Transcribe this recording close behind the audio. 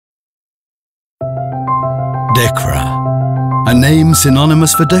DEKRA, a name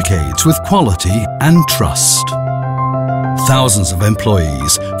synonymous for decades with quality and trust. Thousands of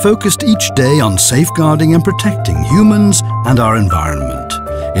employees focused each day on safeguarding and protecting humans and our environment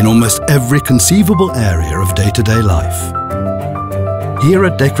in almost every conceivable area of day-to-day life. Here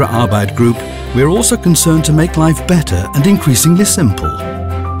at DEKRA Arbeit Group, we're also concerned to make life better and increasingly simple.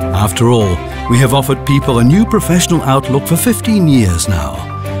 After all, we have offered people a new professional outlook for 15 years now,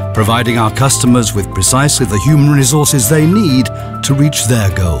 providing our customers with precisely the human resources they need to reach their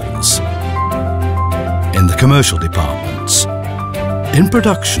goals. In the commercial departments, in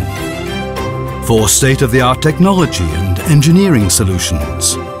production, for state-of-the-art technology and engineering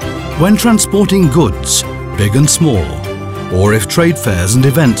solutions, when transporting goods, big and small, or if trade fairs and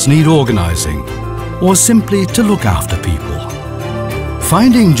events need organizing, or simply to look after people.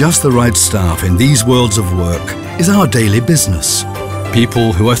 Finding just the right staff in these worlds of work is our daily business.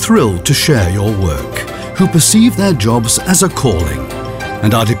 People who are thrilled to share your work, who perceive their jobs as a calling,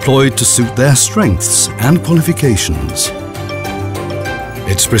 and are deployed to suit their strengths and qualifications.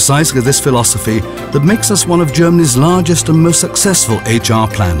 It's precisely this philosophy that makes us one of Germany's largest and most successful HR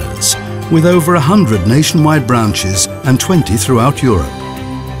planners, with over 100 nationwide branches and 20 throughout Europe,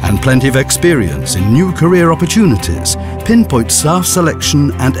 and plenty of experience in new career opportunities, pinpoint staff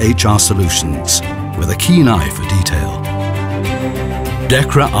selection and HR solutions, with a keen eye for detail.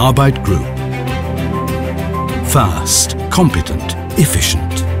 DEKRA Arbeit Group. Fast, competent, efficient.